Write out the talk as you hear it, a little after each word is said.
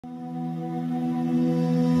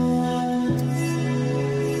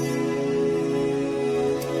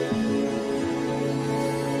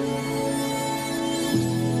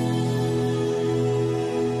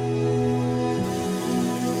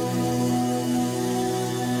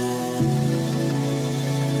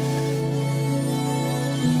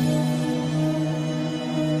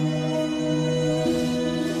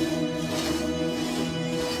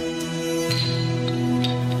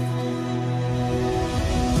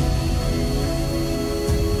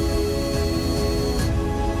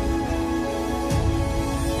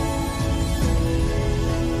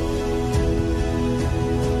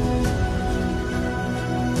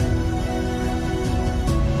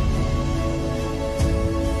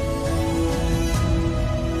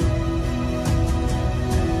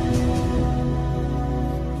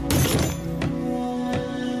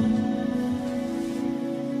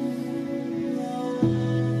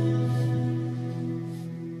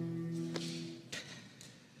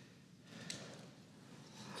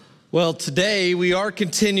Well, today we are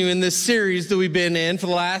continuing this series that we've been in for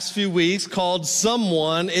the last few weeks called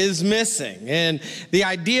Someone is Missing. And the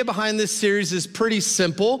idea behind this series is pretty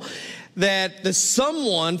simple, that the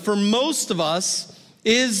someone for most of us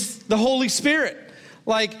is the Holy Spirit.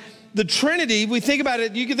 Like the Trinity, we think about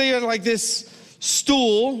it, you can think of it like this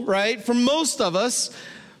stool, right? For most of us,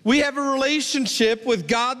 we have a relationship with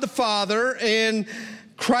God the Father and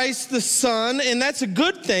Christ the Son, and that's a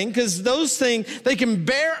good thing because those things, they can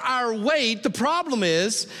bear our weight. The problem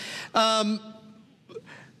is,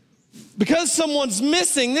 because someone's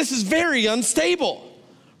missing, this is very unstable,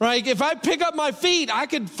 right? If I pick up my feet, I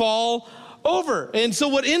could fall over. And so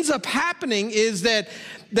what ends up happening is that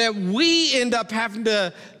we end up having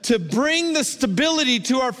to bring the stability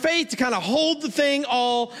to our faith to kind of hold the thing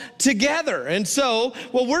all together. And so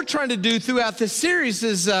what we're trying to do throughout this series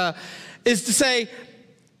is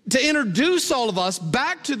to introduce all of us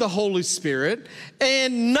back to the Holy Spirit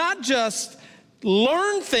and not just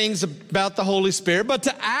learn things about the Holy Spirit, but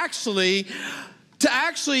to actually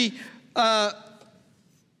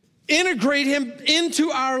integrate him into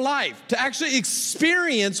our life, to actually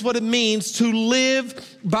experience what it means to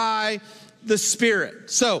live by the Spirit.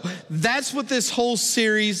 So that's what this whole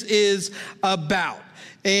series is about.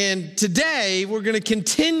 And today we're going to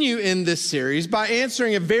continue in this series by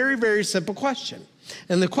answering a very, very simple question.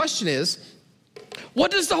 And the question is,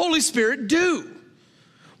 what does the Holy Spirit do?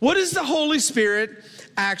 What does the Holy Spirit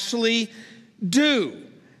actually do?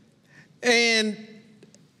 And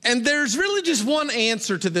there's really just one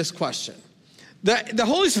answer to this question. The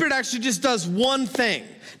Holy Spirit actually just does one thing.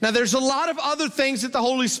 Now, there's a lot of other things that the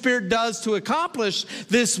Holy Spirit does to accomplish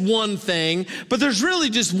this one thing, but there's really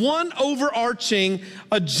just one overarching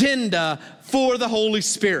agenda for the Holy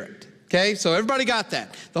Spirit. Okay, so everybody got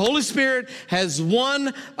that. The Holy Spirit has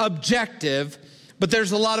one objective, but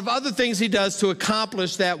there's a lot of other things he does to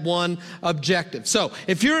accomplish that one objective. So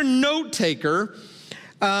if you're a note taker,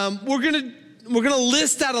 we're gonna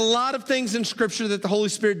list out a lot of things in Scripture that the Holy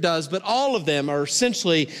Spirit does, but all of them are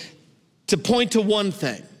essentially to point to one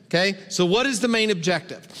thing. Okay, so what is the main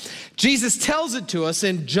objective? Jesus tells it to us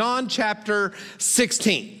in John chapter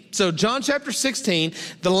 16. So John chapter 16,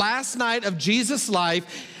 the last night of Jesus'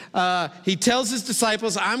 life, he tells his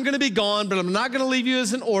disciples, I'm going to be gone, but I'm not going to leave you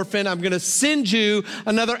as an orphan. I'm going to send you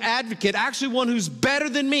another advocate, actually one who's better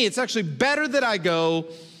than me. It's actually better that I go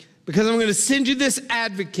because I'm going to send you this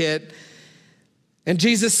advocate. And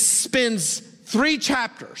Jesus spends 3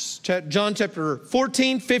 chapters, John chapter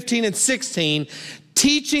 14, 15, and 16,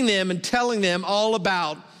 teaching them and telling them all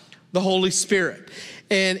about the Holy Spirit.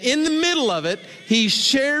 And in the middle of it, he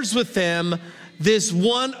shares with them this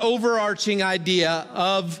one overarching idea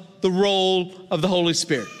of the role of the Holy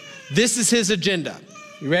Spirit. This is his agenda.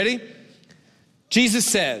 You ready? Jesus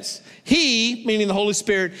says, he, meaning the Holy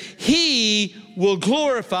Spirit, he will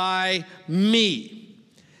glorify me.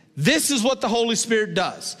 This is what the Holy Spirit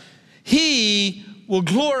does. He will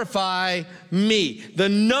glorify me. The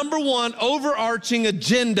number one overarching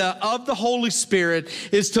agenda of the Holy Spirit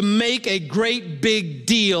is to make a great big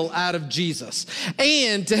deal out of Jesus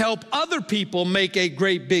and to help other people make a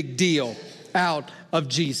great big deal out of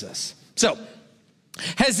Jesus. So,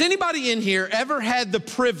 has anybody in here ever had the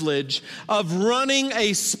privilege of running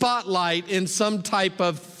a spotlight in some type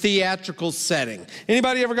of theatrical setting?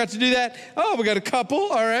 Anybody ever got to do that? Oh, we got a couple,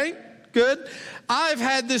 all right, good. I've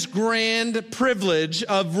had this grand privilege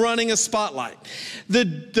of running a spotlight.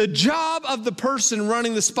 The job of the person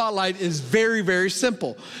running the spotlight is very, very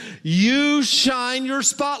simple. You shine your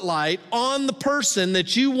spotlight on the person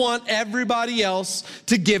that you want everybody else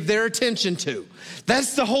to give their attention to.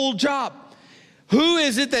 That's the whole job. Who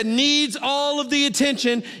is it that needs all of the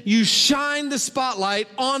attention? You shine the spotlight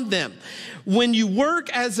on them. When you work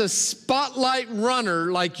as a spotlight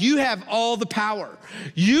runner, like you have all the power.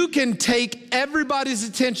 You can take everybody's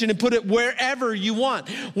attention and put it wherever you want.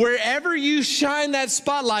 Wherever you shine that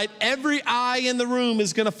spotlight, every eye in the room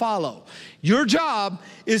is going to follow. Your job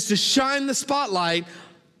is to shine the spotlight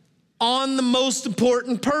on the most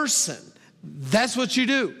important person. That's what you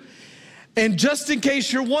do. And just in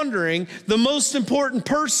case you're wondering, the most important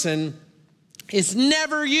person is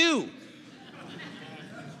never you.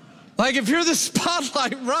 Like if you're the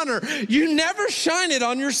spotlight runner, you never shine it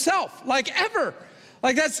on yourself, like ever.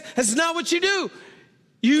 Like that's not what you do.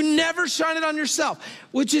 You never shine it on yourself,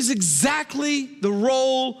 which is exactly the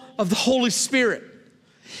role of the Holy Spirit.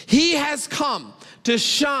 He has come to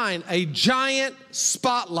shine a giant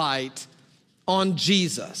spotlight on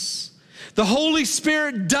Jesus. The Holy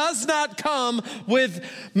Spirit does not come with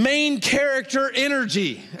main character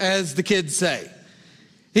energy, as the kids say.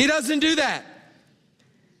 He doesn't do that.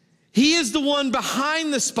 He is the one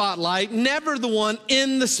behind the spotlight, never the one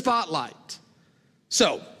in the spotlight.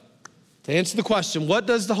 So, to answer the question, what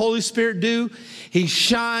does the Holy Spirit do? He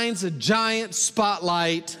shines a giant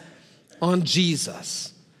spotlight on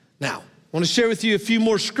Jesus. Now, I want to share with you a few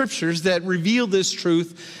more scriptures that reveal this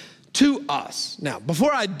truth to us. Now,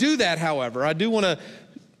 before I do that, however, I do want to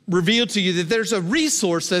reveal to you that there's a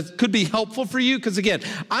resource that could be helpful for you, because again,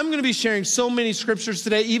 I'm going to be sharing so many scriptures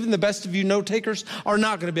today, even the best of you note takers are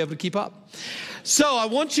not going to be able to keep up. So I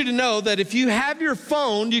want you to know that if you have your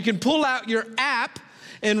phone, you can pull out your app,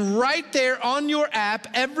 and right there on your app,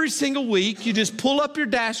 every single week, you just pull up your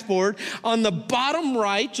dashboard. On the bottom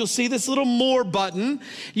right, you'll see this little more button.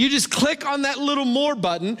 You just click on that little more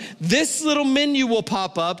button. This little menu will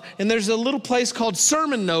pop up, and there's a little place called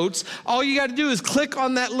sermon notes. All you got to do is click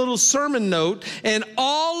on that little sermon note, and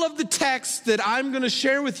all of the texts that I'm going to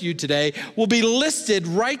share with you today will be listed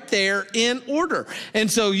right there in order.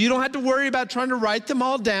 And so you don't have to worry about trying to write them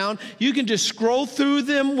all down. You can just scroll through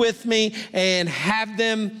them with me and have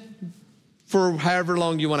them for however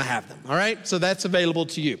long you want to have them, all right? So that's available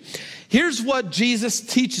to you. Here's what Jesus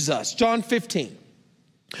teaches us, John 15.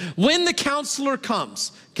 When the counselor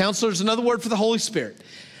comes, counselor is another word for the Holy Spirit,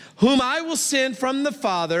 whom I will send from the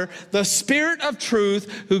Father, the Spirit of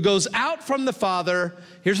truth, who goes out from the Father,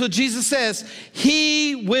 here's what Jesus says,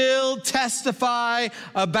 he will testify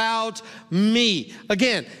about me.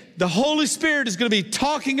 Again, the Holy Spirit is going to be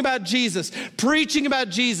talking about Jesus, preaching about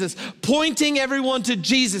Jesus, pointing everyone to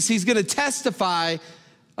Jesus. He's going to testify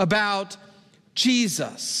about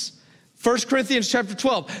Jesus. 1 Corinthians chapter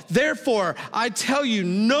 12, therefore, I tell you,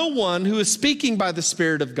 no one who is speaking by the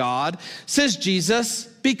Spirit of God says Jesus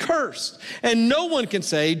be cursed. And no one can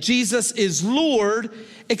say Jesus is Lord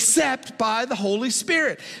except by the Holy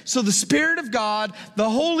Spirit. So the Spirit of God, the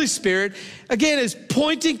Holy Spirit, again, is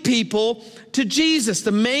pointing people to Jesus.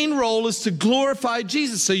 The main role is to glorify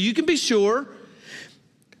Jesus. So you can be sure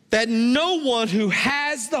that no one who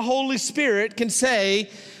has the Holy Spirit can say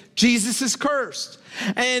Jesus is cursed.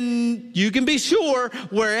 And you can be sure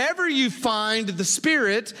wherever you find the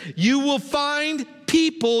Spirit, you will find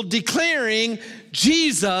people declaring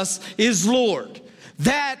Jesus is Lord.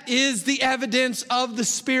 That is the evidence of the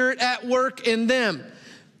Spirit at work in them.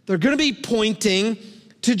 They're going to be pointing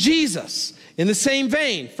to Jesus. In the same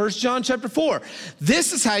vein, 1 John chapter 4,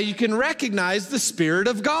 this is how you can recognize the Spirit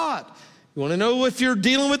of God. You want to know if you're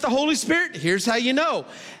dealing with the Holy Spirit? Here's how you know.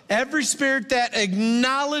 Every spirit that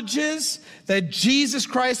acknowledges that Jesus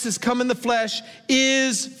Christ has come in the flesh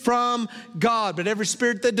is from God. But every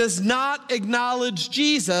spirit that does not acknowledge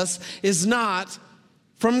Jesus is not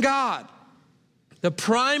from God. The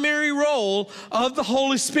primary role of the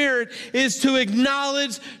Holy Spirit is to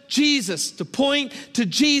acknowledge Jesus, to point to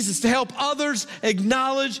Jesus, to help others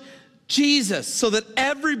acknowledge Jesus, so that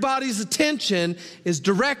everybody's attention is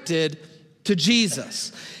directed to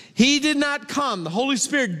Jesus. He did not come, the Holy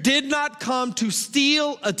Spirit did not come to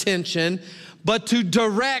steal attention, but to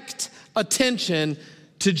direct attention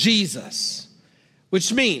to Jesus.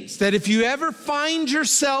 Which means that if you ever find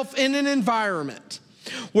yourself in an environment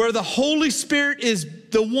where the Holy Spirit is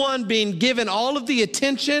the one being given all of the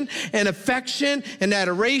attention and affection and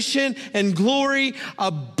adoration and glory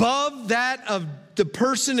above that of the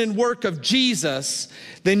person and work of Jesus,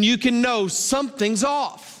 then you can know something's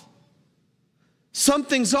off.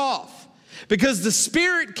 Something's off. Because the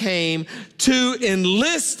Spirit came to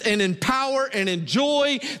enlist and empower and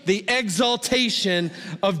enjoy the exaltation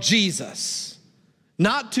of Jesus,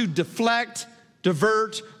 not to deflect,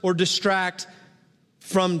 divert, or distract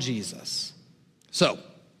from Jesus. So,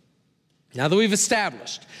 now that we've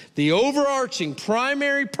established the overarching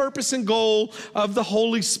primary purpose and goal of the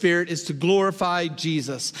Holy Spirit is to glorify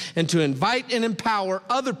Jesus and to invite and empower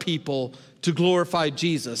other people to glorify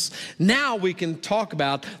Jesus, now we can talk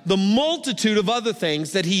about the multitude of other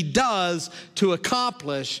things that he does to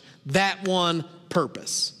accomplish that one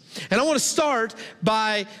purpose. And I want to start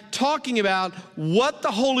by talking about what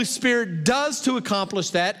the Holy Spirit does to accomplish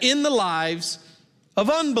that in the lives of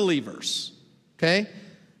unbelievers, okay?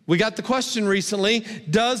 We got the question recently,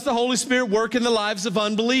 does the Holy Spirit work in the lives of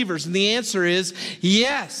unbelievers? And the answer is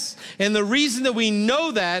yes. And the reason that we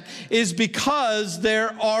know that is because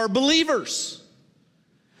there are believers.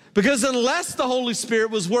 Because unless the Holy Spirit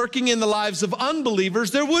was working in the lives of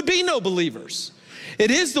unbelievers, there would be no believers.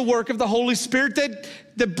 It is the work of the Holy Spirit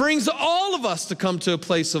that brings all of us to come to a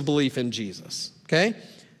place of belief in Jesus, okay?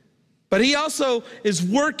 But he also is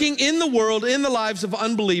working in the world, in the lives of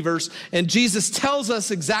unbelievers, and Jesus tells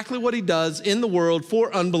us exactly what he does in the world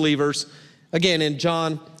for unbelievers, again in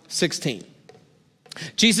John 16.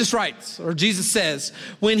 Jesus writes, or Jesus says,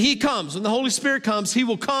 when he comes, when the Holy Spirit comes, he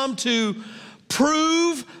will come to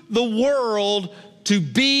prove the world to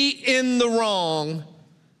be in the wrong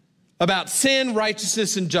about sin,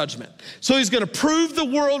 righteousness, and judgment. So he's going to prove the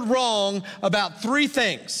world wrong about three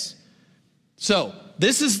things. So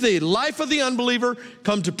this is the life of the unbeliever,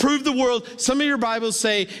 come to prove the world. Some of your Bibles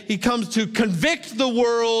say he comes to convict the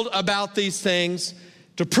world about these things,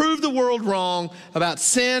 to prove the world wrong about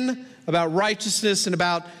sin, about righteousness, and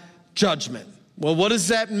about judgment. Well, what does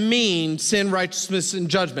that mean, sin, righteousness, and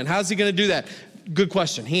judgment? How's he going to do that? Good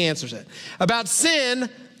question. He answers it. About sin,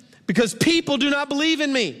 because people do not believe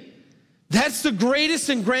in me. That's the greatest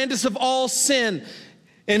and grandest of all sin.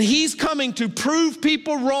 And he's coming to prove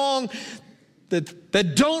people wrong that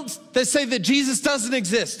say that Jesus doesn't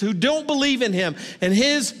exist, who don't believe in him. And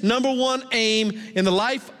his number one aim in the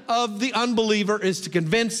life of the unbeliever is to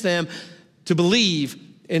convince them to believe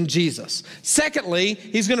in Jesus. Secondly,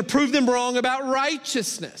 he's going to prove them wrong about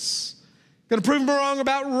righteousness. Going to prove them wrong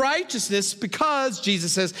about righteousness because,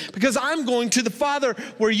 Jesus says, because I'm going to the Father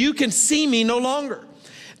where you can see me no longer.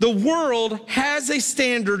 The world has a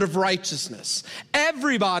standard of righteousness.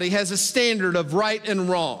 Everybody has a standard of right and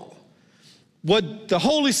wrong. What the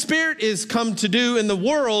Holy Spirit is come to do in the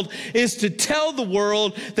world is to tell the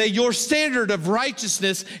world that your standard of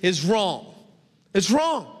righteousness is wrong. It's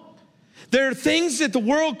wrong. There are things that the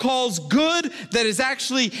world calls good that is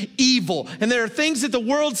actually evil. And there are things that the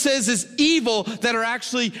world says is evil that are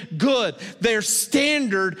actually good. Their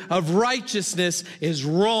standard of righteousness is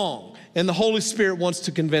wrong. And the Holy Spirit wants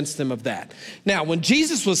to convince them of that. Now, when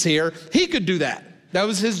Jesus was here, he could do that. That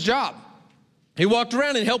was his job. He walked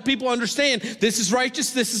around and helped people understand this is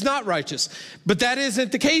righteous, this is not righteous. But that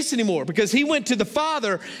isn't the case anymore because he went to the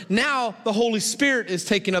Father. Now the Holy Spirit is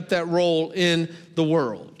taking up that role in the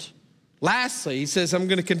world. Lastly, he says, I'm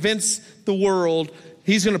going to convince the world.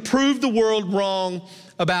 He's going to prove the world wrong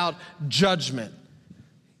about judgment.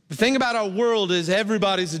 The thing about our world is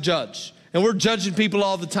everybody's a judge. And we're judging people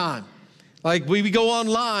all the time. Like we go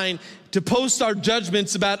online to post our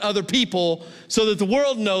judgments about other people so that the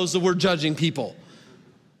world knows that we're judging people.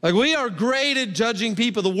 Like we are great at judging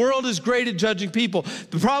people. The world is great at judging people.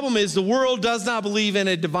 The problem is the world does not believe in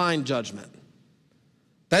a divine judgment.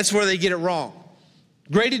 That's where they get it wrong.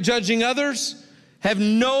 Great at judging others, have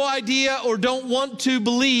no idea or don't want to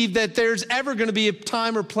believe that there's ever going to be a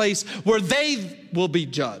time or place where they will be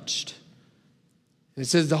judged. And it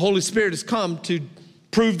says the Holy Spirit has come to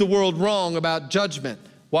prove the world wrong about judgment.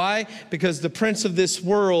 Why? Because the prince of this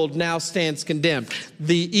world now stands condemned.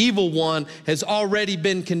 The evil one has already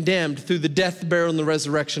been condemned through the death, burial, and the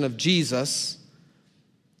resurrection of Jesus.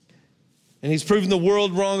 And he's proven the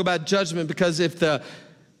world wrong about judgment because if the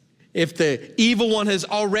evil one has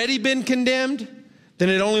already been condemned, then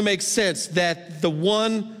it only makes sense that the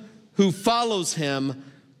one who follows him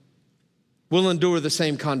will endure the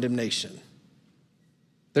same condemnation.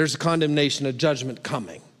 There's a condemnation, a judgment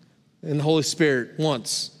coming. And the Holy Spirit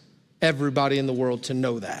wants everybody in the world to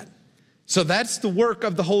know that. So that's the work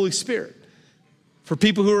of the Holy Spirit for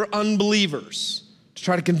people who are unbelievers, to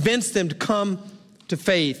try to convince them to come to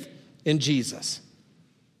faith in Jesus.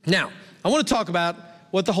 Now, I want to talk about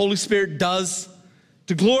what the Holy Spirit does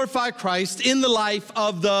to glorify Christ in the life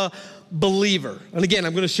of the believer. And again,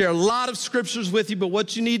 I'm going to share a lot of scriptures with you, but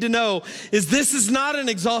what you need to know is this is not an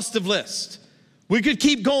exhaustive list. We could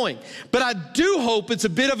keep going, but I do hope it's a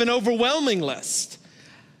bit of an overwhelming list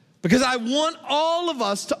because I want all of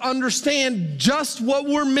us to understand just what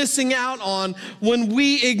we're missing out on when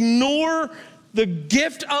we ignore the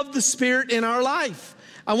gift of the Spirit in our life.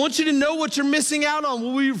 I want you to know what you're missing out on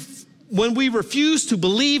when we refuse to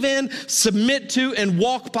believe in, submit to, and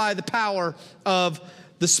walk by the power of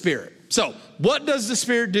the Spirit. So, what does the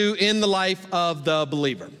Spirit do in the life of the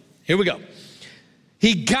believer? Here we go.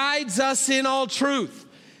 He guides us in all truth.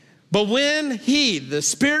 But when he, the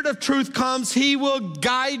Spirit of truth, comes, he will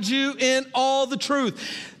guide you in all the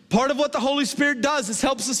truth. Part of what the Holy Spirit does is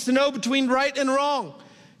helps us to know between right and wrong.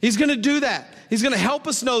 He's going to do that. He's going to help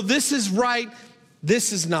us know this is right,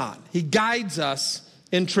 this is not. He guides us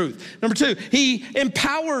in truth. Number two, he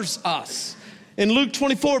empowers us. In Luke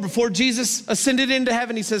 24, before Jesus ascended into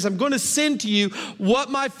heaven, he says, I'm going to send to you what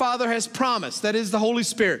my Father has promised. That is the Holy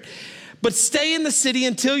Spirit. But stay in the city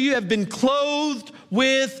until you have been clothed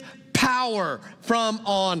with power from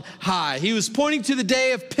on high. He was pointing to the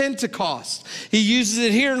day of Pentecost. He uses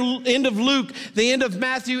it here in the end of Luke, the end of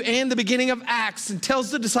Matthew, and the beginning of Acts, and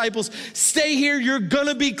tells the disciples, stay here, you're going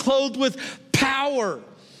to be clothed with power.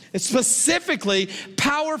 It's specifically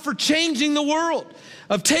power for changing the world,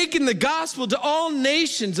 of taking the gospel to all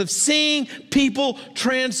nations, of seeing people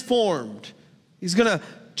transformed. He's going to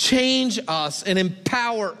change us and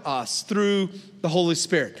empower us through the Holy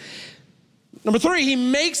Spirit. Number 3, he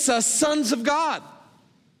makes us sons of God.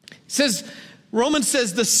 It says, Romans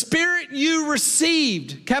says, the Spirit you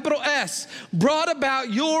received, capital S, brought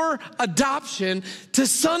about your adoption to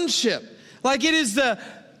sonship. Like it is the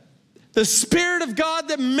Spirit of God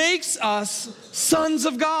that makes us sons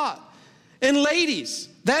of God. And ladies,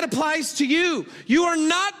 that applies to you. You are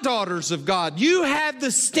not daughters of God. You have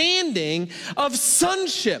the standing of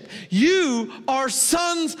sonship. You are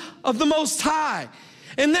sons of the Most High.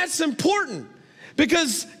 And that's important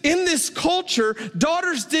because in this culture,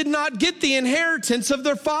 daughters did not get the inheritance of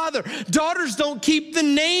their father. Daughters don't keep the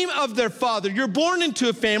name of their father. You're born into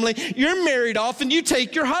a family, you're married off, and you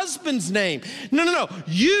take your husband's name. No.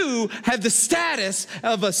 You have the status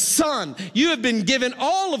of a son. You have been given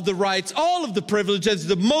all of the rights, all of the privileges,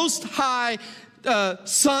 the Most High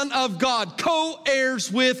Son of God,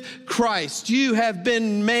 co-heirs with Christ. You have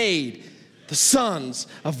been made the sons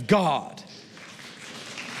of God.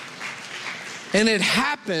 And it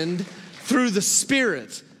happened through the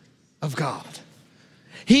Spirit of God.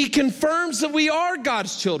 He confirms that we are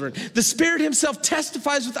God's children. The Spirit himself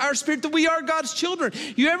testifies with our spirit that we are God's children.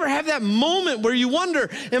 You ever have that moment where you wonder,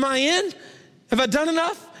 am I in? Have I done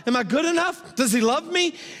enough? Am I good enough? Does he love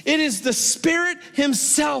me? It is the Spirit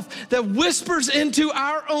himself that whispers into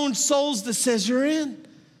our own souls that says, you're in.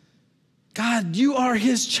 God, you are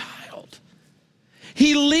his child.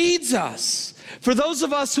 He leads us. For those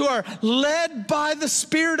of us who are led by the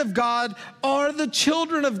Spirit of God are the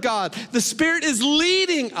children of God. The Spirit is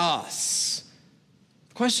leading us.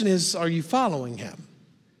 The question is, are you following him?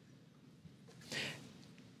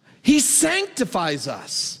 He sanctifies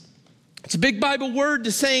us. It's a big Bible word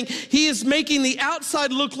to saying he is making the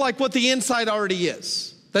outside look like what the inside already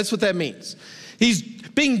is. That's what that means. He's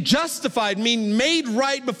being justified, meaning made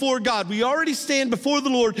right before God. We already stand before the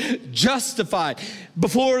Lord justified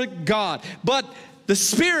before God. But the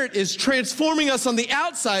Spirit is transforming us on the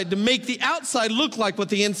outside to make the outside look like what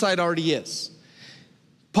the inside already is.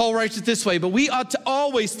 Paul writes it this way, but we ought to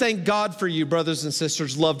always thank God for you, brothers and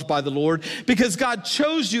sisters, loved by the Lord, because God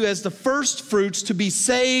chose you as the first fruits to be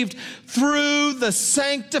saved through the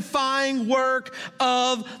sanctifying work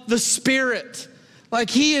of the Spirit. Like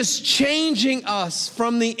he is changing us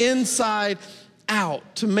from the inside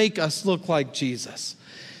out to make us look like Jesus.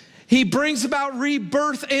 He brings about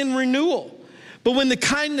rebirth and renewal. But when the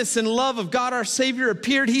kindness and love of God our Savior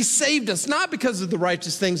appeared, he saved us, not because of the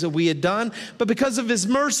righteous things that we had done, but because of his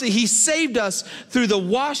mercy. He saved us through the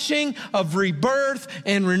washing of rebirth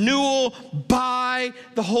and renewal by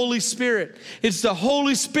the Holy Spirit. It's the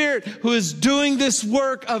Holy Spirit who is doing this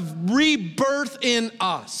work of rebirth in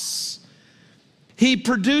us. He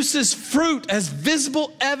produces fruit as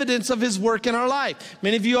visible evidence of his work in our life.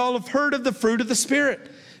 Many of you all have heard of the fruit of the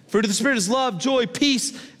Spirit. Fruit of the Spirit is love, joy,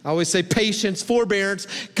 peace. I always say patience, forbearance,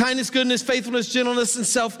 kindness, goodness, faithfulness, gentleness, and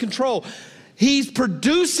self-control. He's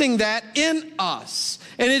producing that in us.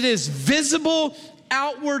 And it is visible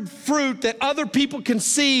outward fruit that other people can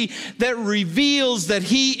see that reveals that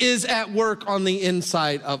he is at work on the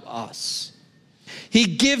inside of us. He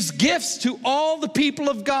gives gifts to all the people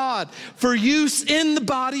of God for use in the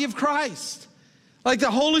body of Christ. Like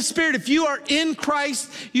the Holy Spirit, if you are in Christ,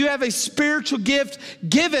 you have a spiritual gift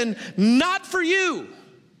given not for you.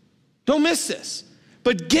 Don't miss this,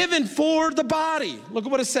 but given for the body. Look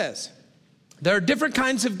at what it says. There are different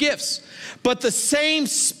kinds of gifts, but the same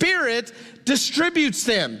Spirit distributes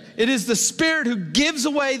them. It is the Spirit who gives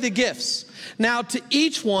away the gifts. Now to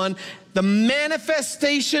each one, the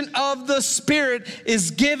manifestation of the Spirit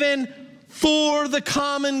is given for the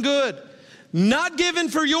common good, not given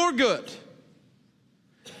for your good.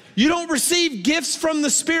 You don't receive gifts from the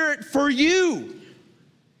Spirit for you.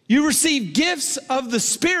 You receive gifts of the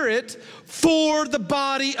Spirit for the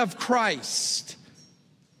body of Christ.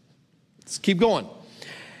 Let's keep going.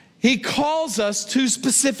 He calls us to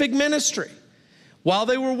specific ministry. While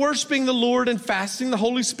they were worshiping the Lord and fasting, the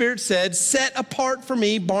Holy Spirit said, "Set apart for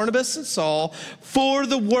me Barnabas and Saul for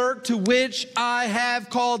the work to which I have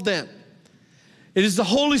called them." It is the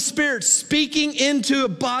Holy Spirit speaking into a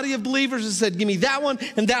body of believers and said, give me that one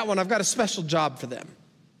and that one. I've got a special job for them.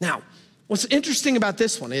 Now, what's interesting about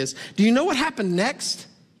this one is, do you know what happened next?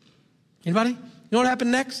 Anybody? You know what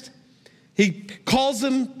happened next? He calls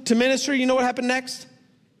them to ministry. You know what happened next?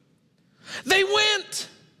 They went.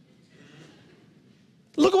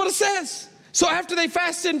 Look at what it says. So after they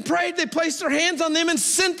fasted and prayed, they placed their hands on them and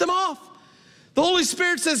sent them off. The Holy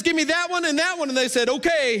Spirit says, give me that one and that one. And they said,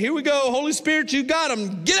 okay, here we go. Holy Spirit, you got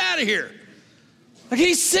them. Get out of here. Like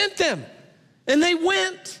he sent them and they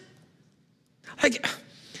went. Like,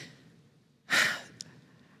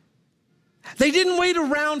 They didn't wait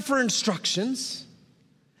around for instructions.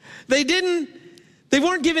 They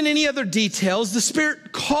weren't given any other details. The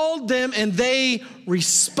Spirit called them and they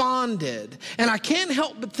responded. And I can't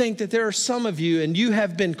help but think that there are some of you, and you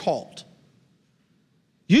have been called.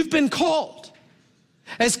 You've been called.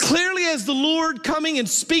 As clearly as the Lord coming and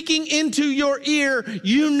speaking into your ear,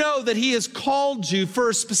 you know that He has called you for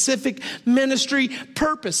a specific ministry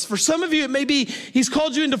purpose. For some of you, it may be He's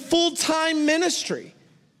called you into full-time ministry,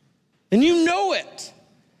 and you know it.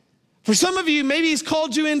 For some of you, maybe He's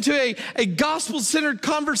called you into a gospel-centered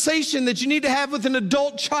conversation that you need to have with an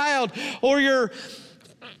adult child or your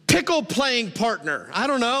pickle-playing partner. I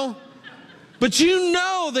don't know. But you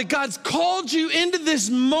know that God's called you into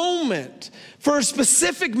this moment for a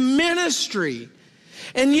specific ministry,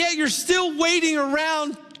 and yet you're still waiting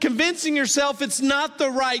around convincing yourself it's not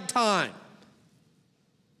the right time.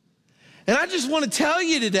 And I just want to tell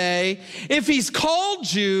you today, if He's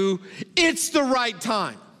called you, it's the right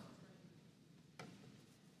time.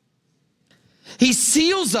 He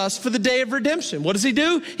seals us for the day of redemption. What does He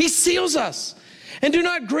do? He seals us. And do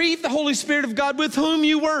not grieve the Holy Spirit of God, with whom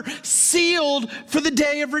you were sealed for the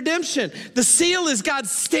day of redemption. The seal is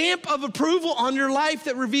God's stamp of approval on your life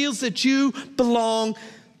that reveals that you belong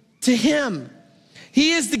to Him.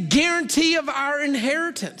 He is the guarantee of our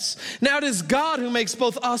inheritance. Now it is God who makes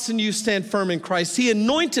both us and you stand firm in Christ. He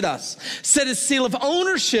anointed us, set His seal of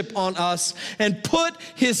ownership on us, and put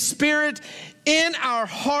His Spirit in our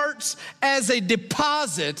hearts as a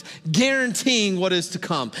deposit, guaranteeing what is to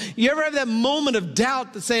come. You ever have that moment of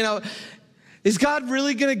doubt that's saying, oh, is God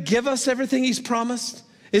really going to give us everything He's promised?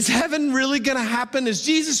 Is heaven really going to happen? Is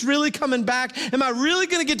Jesus really coming back? Am I really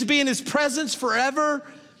going to get to be in His presence forever?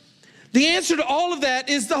 The answer to all of that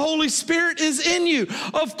is the Holy Spirit is in you.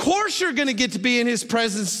 Of course you're going to get to be in His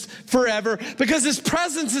presence forever, because His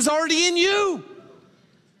presence is already in you.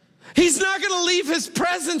 He's not going to leave His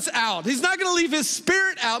presence out. He's not going to leave His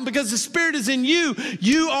Spirit out, because the Spirit is in you.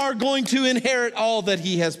 You are going to inherit all that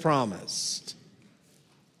He has promised.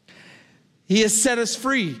 He has set us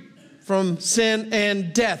free from sin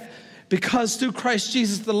and death, because through Christ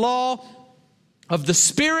Jesus, the law of the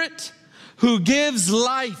Spirit who gives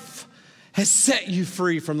life has set you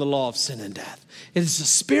free from the law of sin and death. It is the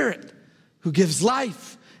Spirit who gives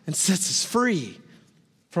life and sets us free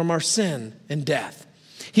from our sin and death.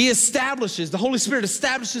 The Holy Spirit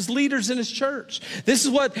establishes leaders in His church. This is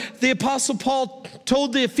what the Apostle Paul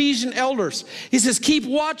told the Ephesian elders. He says, keep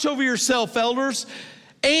watch over yourself, elders,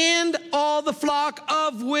 and all the flock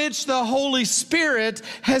of which the Holy Spirit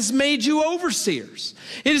has made you overseers.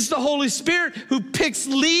 It is the Holy Spirit who picks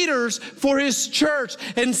leaders for His church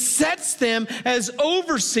and sets them as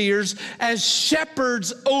overseers, as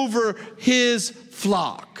shepherds over His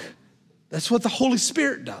flock. That's what the Holy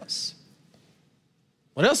Spirit does.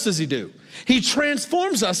 What else does He do? He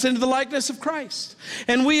transforms us into the likeness of Christ.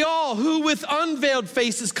 And we all who with unveiled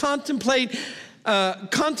faces contemplate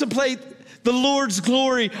the Lord's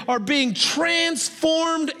glory are being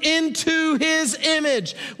transformed into His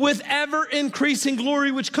image with ever increasing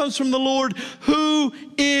glory, which comes from the Lord, who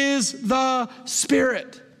is the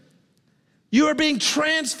Spirit. You are being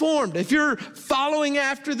transformed. If you're following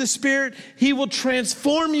after the Spirit, He will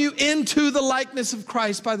transform you into the likeness of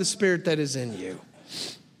Christ by the Spirit that is in you.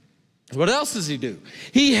 What else does He do?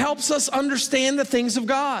 He helps us understand the things of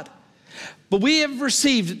God. But what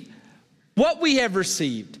we have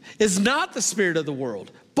received is not the spirit of the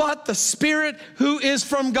world, but the Spirit who is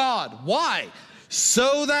from God. Why?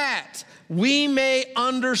 So that we may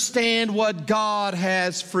understand what God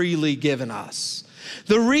has freely given us.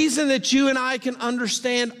 The reason that you and I can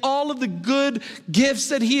understand all of the good gifts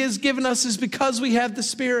that He has given us is because we have the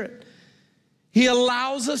Spirit. He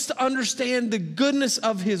allows us to understand the goodness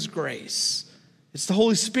of His grace. It's the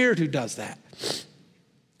Holy Spirit who does that.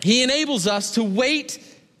 He enables us to wait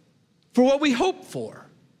for what we hope for.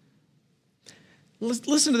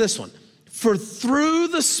 Listen to this one. For through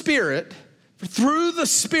the Spirit,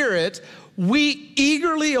 we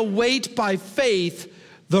eagerly await by faith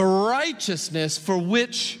the righteousness for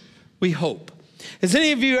which we hope. Has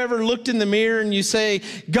any of you ever looked in the mirror and you say,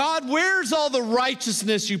 God, where's all the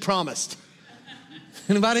righteousness you promised?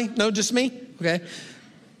 Anybody? No, just me? Okay.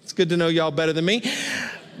 It's good to know y'all better than me.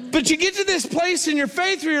 But you get to this place in your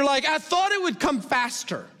faith where you're like, I thought it would come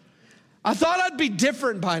faster. I thought I'd be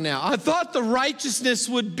different by now. I thought the righteousness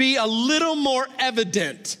would be a little more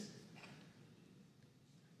evident.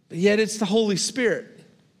 But yet it's the Holy Spirit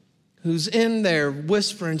who's in there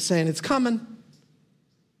whispering, saying, it's coming.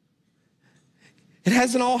 It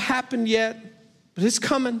hasn't all happened yet, but it's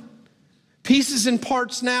coming. Pieces and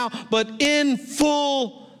parts now, but in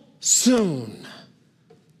full soon.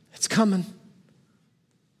 It's coming.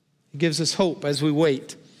 He gives us hope as we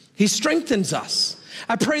wait. He strengthens us.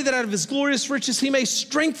 I pray that out of his glorious riches, he may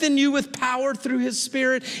strengthen you with power through his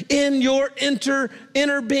Spirit in your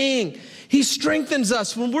inner being. He strengthens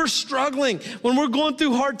us when we're struggling, when we're going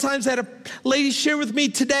through hard times. I had a lady share with me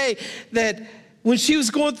today that when she was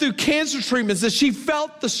going through cancer treatments, that she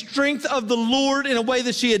felt the strength of the Lord in a way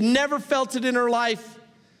that she had never felt it in her life.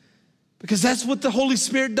 Because that's what the Holy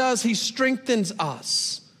Spirit does. He strengthens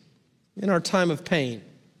us in our time of pain.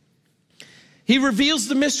 He reveals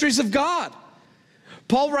the mysteries of God.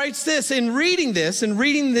 Paul writes this, in reading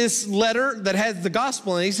this letter that has the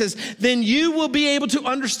gospel in it, he says, then you will be able to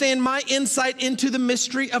understand my insight into the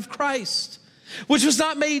mystery of Christ, which was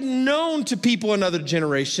not made known to people in other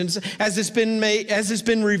generations, as it's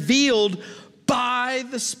been revealed by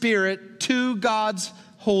the Spirit to God's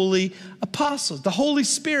holy apostles. The Holy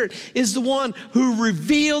Spirit is the one who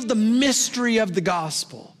revealed the mystery of the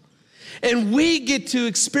gospel. And we get to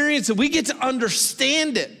experience it. We get to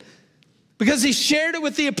understand it. Because he shared it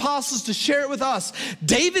with the apostles to share it with us.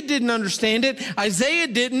 David didn't understand it. Isaiah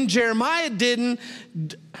didn't. Jeremiah didn't.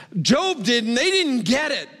 Job didn't. They didn't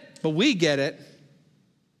get it. But we get it.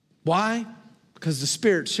 Why? Because the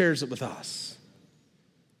Spirit shares it with us.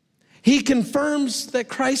 He confirms that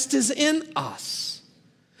Christ is in us.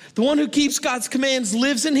 The one who keeps God's commands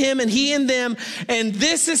lives in him and he in them. And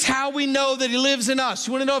this is how we know that he lives in us.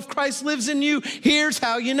 You want to know if Christ lives in you? Here's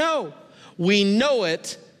how you know. We know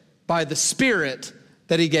it by the Spirit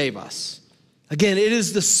that he gave us. Again, it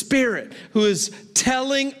is the Spirit who is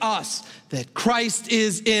telling us that Christ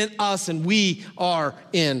is in us and we are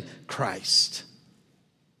in Christ.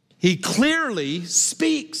 He clearly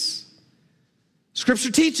speaks.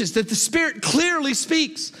 Scripture teaches that the Spirit clearly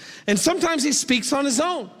speaks, and sometimes he speaks on his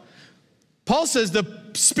own. Paul says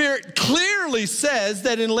the Spirit clearly says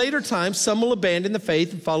that in later times some will abandon the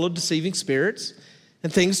faith and follow deceiving spirits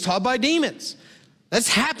and things taught by demons. That's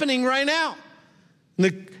happening right now. And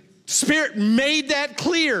the Spirit made that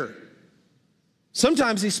clear.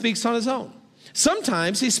 Sometimes he speaks on his own.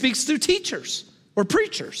 Sometimes he speaks through teachers or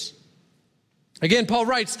preachers. Again, Paul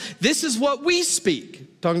writes, this is what we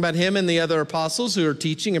speak, talking about him and the other apostles who are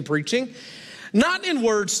teaching and preaching, not in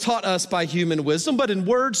words taught us by human wisdom, but in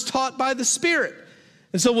words taught by the Spirit.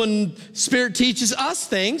 And so when Spirit teaches us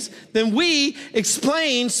things, then we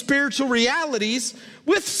explain spiritual realities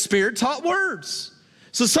with Spirit-taught words.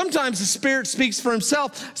 So sometimes the Spirit speaks for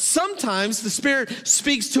himself. Sometimes the Spirit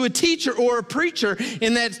speaks to a teacher or a preacher,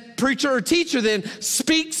 and that preacher or teacher then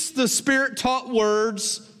speaks the Spirit-taught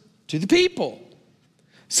words to the people.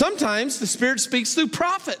 Sometimes the Spirit speaks through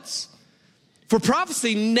prophets. For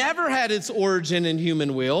prophecy never had its origin in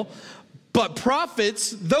human will, but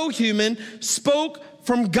prophets, though human, spoke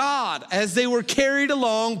from God as they were carried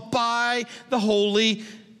along by the Holy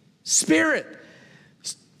Spirit.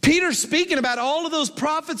 Peter's speaking about all of those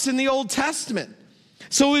prophets in the Old Testament.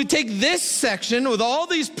 So we take this section with all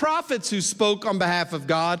these prophets who spoke on behalf of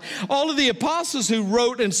God, all of the apostles who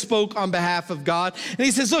wrote and spoke on behalf of God. And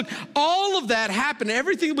he says, look, all of that happened.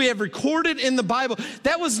 Everything we have recorded in the Bible,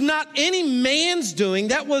 that was not any man's doing.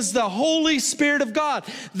 That was the Holy Spirit of God.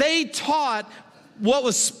 They taught what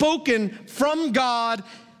was spoken from God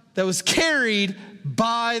that was carried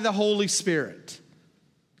by the Holy Spirit.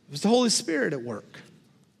 It was the Holy Spirit at work.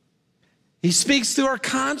 He speaks through our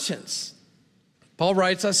conscience. Paul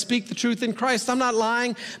writes, I speak the truth in Christ. I'm not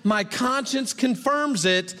lying. My conscience confirms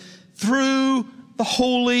it through the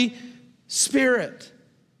Holy Spirit.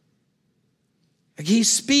 Like he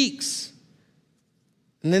speaks.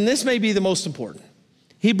 And then this may be the most important.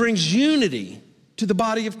 He brings unity to the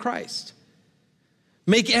body of Christ.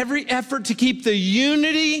 Make every effort to keep the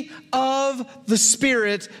unity of the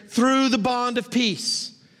Spirit through the bond of peace.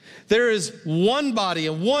 There is one body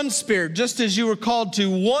and one Spirit, just as you were called to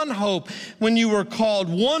one hope when you were called,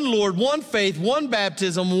 one Lord, one faith, one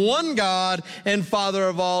baptism, one God and Father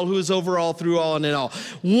of all, who is over all, through all, and in all.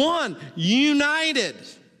 One, united.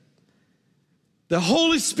 The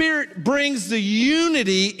Holy Spirit brings the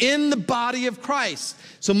unity in the body of Christ.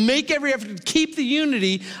 So make every effort to keep the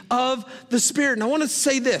unity of the Spirit. And I want to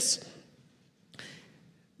say this.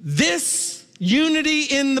 This unity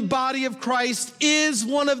in the body of Christ is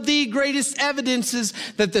one of the greatest evidences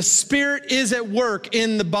that the Spirit is at work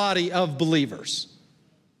in the body of believers.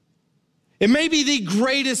 It may be the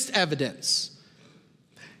greatest evidence.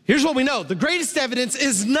 Here's what we know. The greatest evidence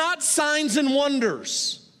is not signs and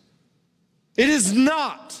wonders. It is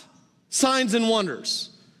not signs and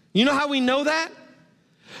wonders. You know how we know that?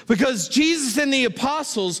 Because Jesus and the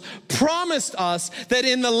apostles promised us that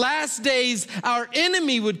in the last days, our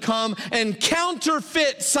enemy would come and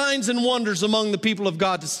counterfeit signs and wonders among the people of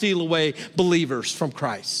God to steal away believers from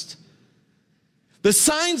Christ. The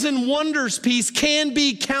signs and wonders piece can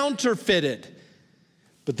be counterfeited,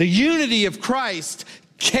 but the unity of Christ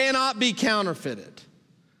cannot be counterfeited.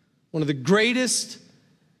 One of the greatest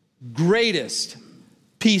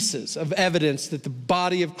pieces of evidence that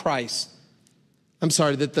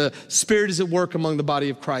that the Spirit is at work among the body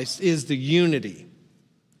of Christ is the unity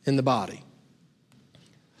in the body.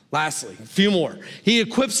 Lastly, a few more. He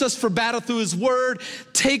equips us for battle through his word.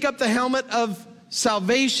 Take up the helmet of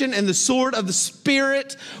salvation and the sword of the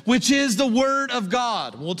Spirit, which is the word of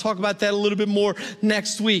God. We'll talk about that a little bit more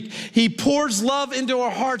next week. He pours love into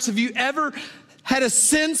our hearts. Have you ever had a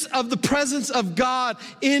sense of the presence of God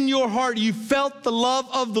in your heart? You felt the love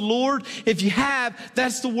of the Lord? If you have,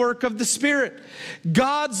 that's the work of the Spirit.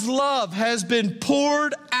 God's love has been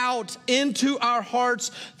poured out into our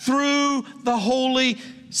hearts through the Holy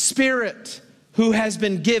Spirit who has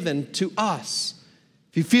been given to us.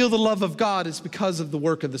 If you feel the love of God, it's because of the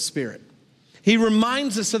work of the Spirit. He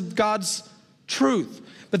reminds us of God's truth.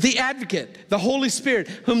 But the advocate, the Holy Spirit,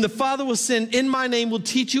 whom the Father will send in my name, will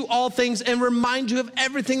teach you all things and remind you of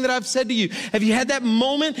everything that I've said to you. Have you had that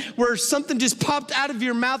moment where something just popped out of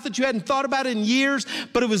your mouth that you hadn't thought about in years,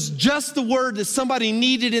 but it was just the word that somebody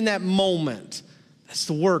needed in that moment? That's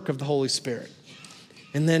the work of the Holy Spirit.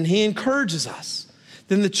 And then he encourages us.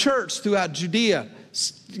 Then the church throughout Judea,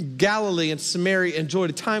 Galilee, and Samaria enjoyed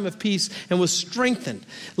a time of peace and was strengthened,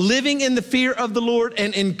 living in the fear of the Lord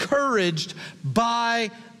and encouraged by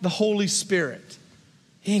the Holy Spirit.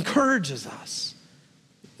 He encourages us.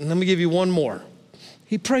 And let me give you one more.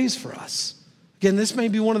 He prays for us. Again, this may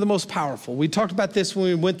be one of the most powerful. We talked about this when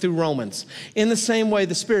we went through Romans. In the same way,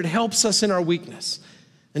 the Spirit helps us in our weakness.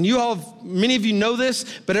 And many of you know this,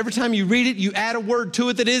 but every time you read it, you add a word to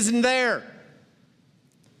it that isn't there.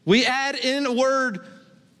 We add in a word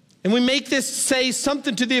and we make this say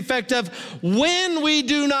something to the effect of, when we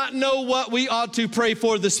do not know what we ought to pray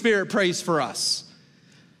for, the Spirit prays for us.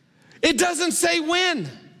 It doesn't say when.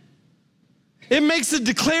 It makes a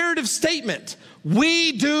declarative statement.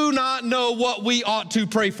 We do not know what we ought to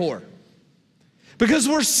pray for. Because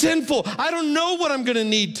we're sinful. I don't know what I'm going to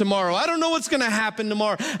need tomorrow. I don't know what's going to happen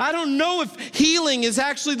tomorrow. I don't know if healing is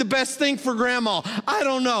actually the best thing for grandma. I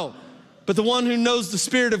don't know. But the one who knows the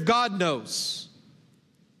Spirit of God knows.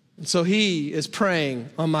 And so he is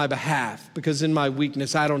praying on my behalf, because in my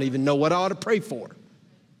weakness, I don't even know what I ought to pray for.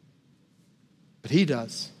 But he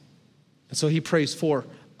does. And so he prays for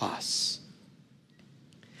us.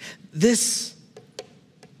 This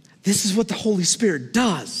is what the Holy Spirit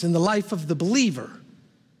does in the life of the believer.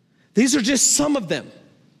 These are just some of them.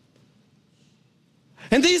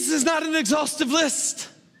 And this is not an exhaustive list.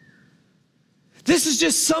 This is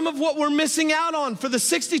just some of what we're missing out on for the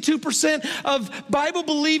 62% of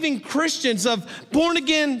Bible-believing Christians, of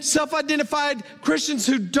born-again, self-identified Christians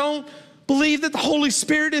who don't believe that the Holy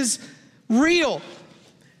Spirit is real.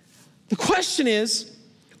 The question is,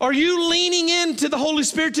 are you leaning into the Holy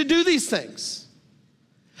Spirit to do these things?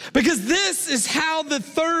 Because this is how the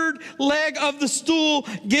third leg of the stool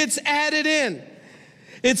gets added in.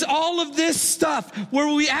 It's all of this stuff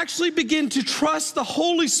where we actually begin to trust the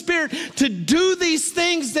Holy Spirit to do these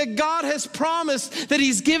things that God has promised that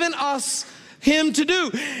he's given him to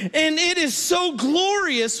do. And it is so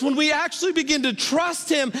glorious when we actually begin to trust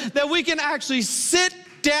him that we can actually sit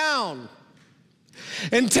down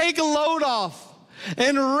and take a load off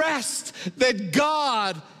and rest that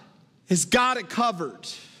God has got it covered.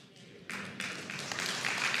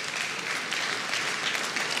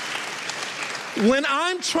 When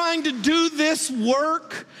I'm trying to do this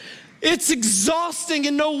work, it's exhausting,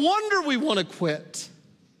 and no wonder we want to quit.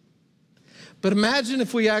 But imagine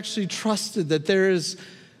if we actually trusted that there is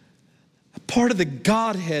a part of the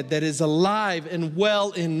Godhead that is alive and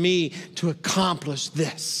well in me to accomplish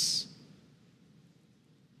this.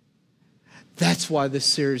 That's why this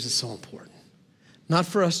series is so important. Not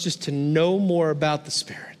for us just to know more about the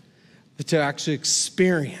Spirit, but to actually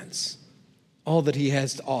experience all that he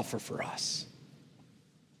has to offer for us.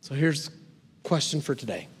 So here's the question for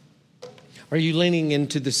today. Are you leaning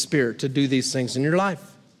into the Spirit to do these things in your life?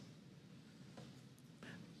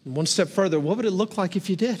 One step further, what would it look like if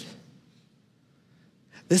you did?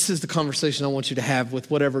 This is the conversation I want you to have with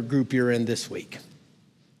whatever group you're in this week.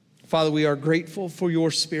 Father, we are grateful for your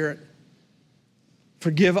Spirit.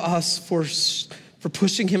 Forgive us for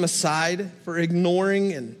pushing him aside, for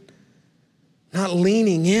ignoring and not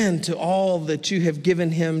leaning into all that you have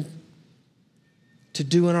given him to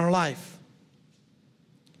do in our life.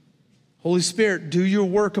 Holy Spirit, do your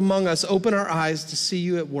work among us. Open our eyes to see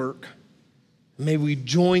you at work. May we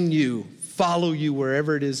join you, follow you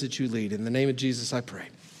wherever it is that you lead. In the name of Jesus, I pray.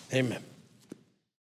 Amen.